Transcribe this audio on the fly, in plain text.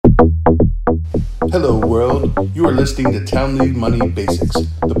Hello, world. You are listening to Townley Money Basics,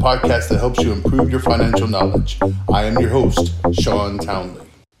 the podcast that helps you improve your financial knowledge. I am your host, Sean Townley.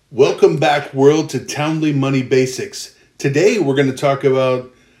 Welcome back, world, to Townley Money Basics. Today, we're going to talk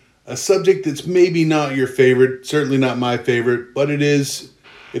about a subject that's maybe not your favorite, certainly not my favorite, but it is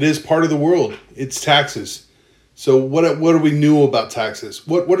part of the world. It's taxes. So what do we know about taxes?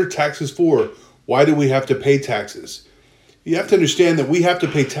 What are taxes for? Why do we have to pay taxes? You have to understand that we have to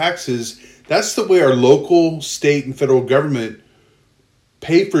pay taxes. That's the way our local, state, and federal government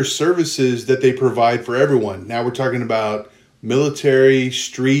pay for services that they provide for everyone. Now we're talking about military,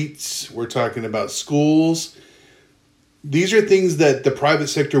 streets, we're talking about schools. These are things that the private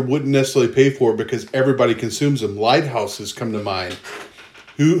sector wouldn't necessarily pay for because everybody consumes them. Lighthouses come to mind.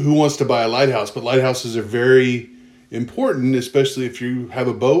 Who wants to buy a lighthouse? But lighthouses are very important, especially if you have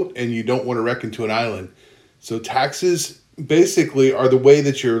a boat and you don't want to wreck into an island. So taxes basically are the way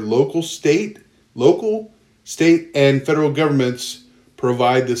that your local, state, and federal governments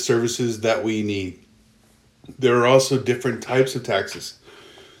provide the services that we need. There are also different types of taxes.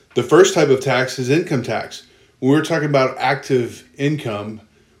 The first type of tax is income tax. When we're talking about active income,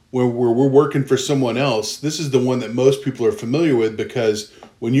 where we're working for someone else, this is the one that most people are familiar with because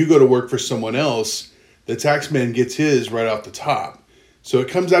when you go to work for someone else, the tax man gets his right off the top. So it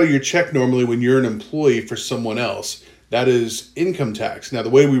comes out of your check normally when you're an employee for someone else. That is income tax. Now, the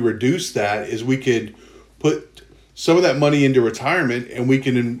way we reduce that is we could put some of that money into retirement and we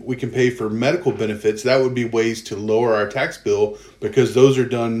can pay for medical benefits. That would be ways to lower our tax bill because those are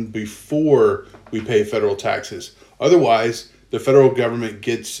done before we pay federal taxes. Otherwise, the federal government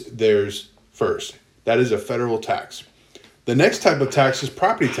gets theirs first. That is a federal tax. The next type of tax is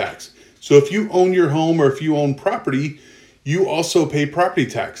property tax. So if you own your home or if you own property, you also pay property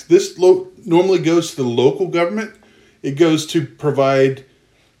tax. This normally goes to the local government. It goes to provide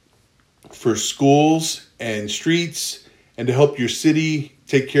for schools and streets and to help your city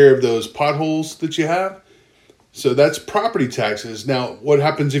take care of those potholes that you have. So that's property taxes. Now, what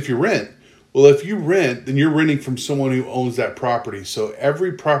happens if you rent? Well, if you rent, then you're renting from someone who owns that property. So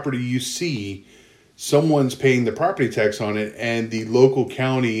every property you see, someone's paying the property tax on it, and the local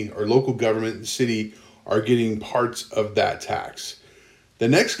county or local government and city are getting parts of that tax. The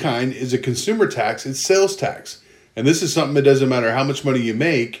next kind is a consumer tax. It's sales tax. And this is something that doesn't matter how much money you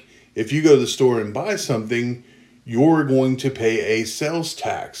make. If you go to the store and buy something, you're going to pay a sales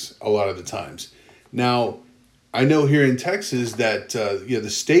tax a lot of the times. Now, I know here in Texas that the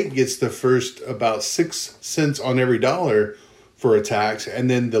state gets the first about 6 cents on every dollar for a tax, and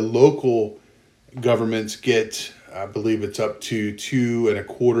then the local governments get, I believe it's up to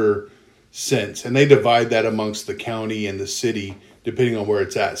 2.25 cents, and they divide that amongst the county and the city depending on where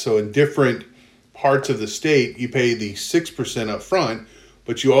it's at. So in different parts of the state, you pay the 6% up front,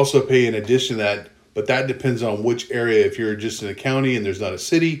 but you also pay in addition to that, but that depends on which area, if you're just in a county and there's not a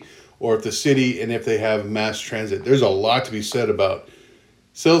city, or if the city and if they have mass transit. There's a lot to be said about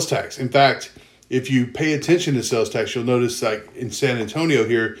sales tax. In fact, if you pay attention to sales tax, you'll notice like in San Antonio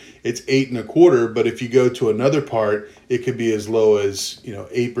here, it's 8.25%, but if you go to another part, it could be as low as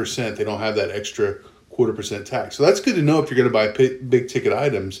 8%. They don't have that extra 0.25% tax. So that's good to know if you're going to buy big ticket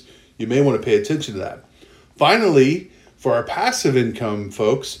items. You may want to pay attention to that. Finally, for our passive income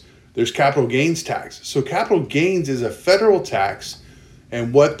folks, there's capital gains tax. So capital gains is a federal tax,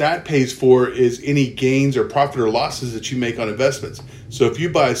 and what that pays for is any gains or profit or losses that you make on investments. So if you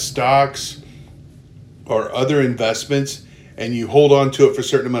buy stocks or other investments and you hold on to it for a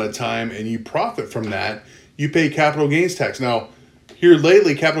certain amount of time and you profit from that, you pay capital gains tax. Now, here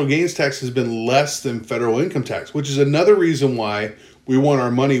lately, capital gains tax has been less than federal income tax, which is another reason why we want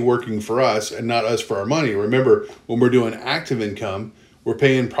our money working for us and not us for our money. Remember, when we're doing active income, we're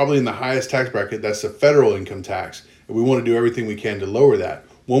paying probably in the highest tax bracket. That's the federal income tax. And we want to do everything we can to lower that.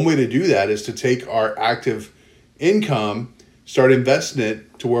 One way to do that is to take our active income, start investing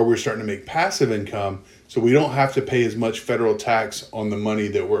it to where we're starting to make passive income so we don't have to pay as much federal tax on the money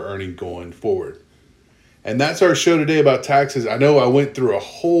that we're earning going forward. And that's our show today about taxes. I know I went through a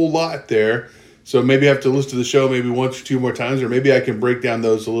whole lot there, so maybe I have to listen to the show maybe once or two more times, or maybe I can break down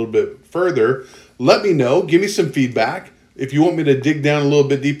those a little bit further. Let me know. Give me some feedback. If you want me to dig down a little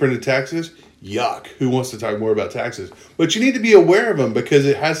bit deeper into taxes, yuck. Who wants to talk more about taxes? But you need to be aware of them because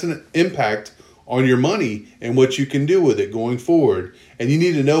it has an impact on your money and what you can do with it going forward. And you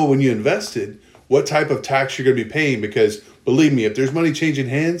need to know when you invested what type of tax you're going to be paying because, believe me, if there's money changing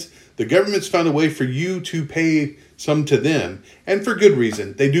hands, the government's found a way for you to pay some to them, and for good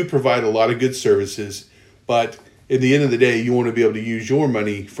reason. They do provide a lot of good services, but at the end of the day, you want to be able to use your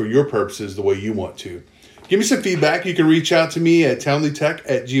money for your purposes the way you want to. Give me some feedback. You can reach out to me at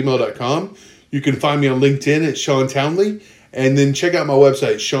townleytech@gmail.com. You can find me on LinkedIn at Sean Townley. And then check out my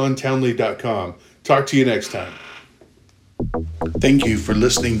website, SeanTownley.com. Talk to you next time. Thank you for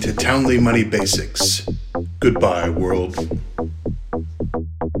listening to Townley Money Basics. Goodbye, world.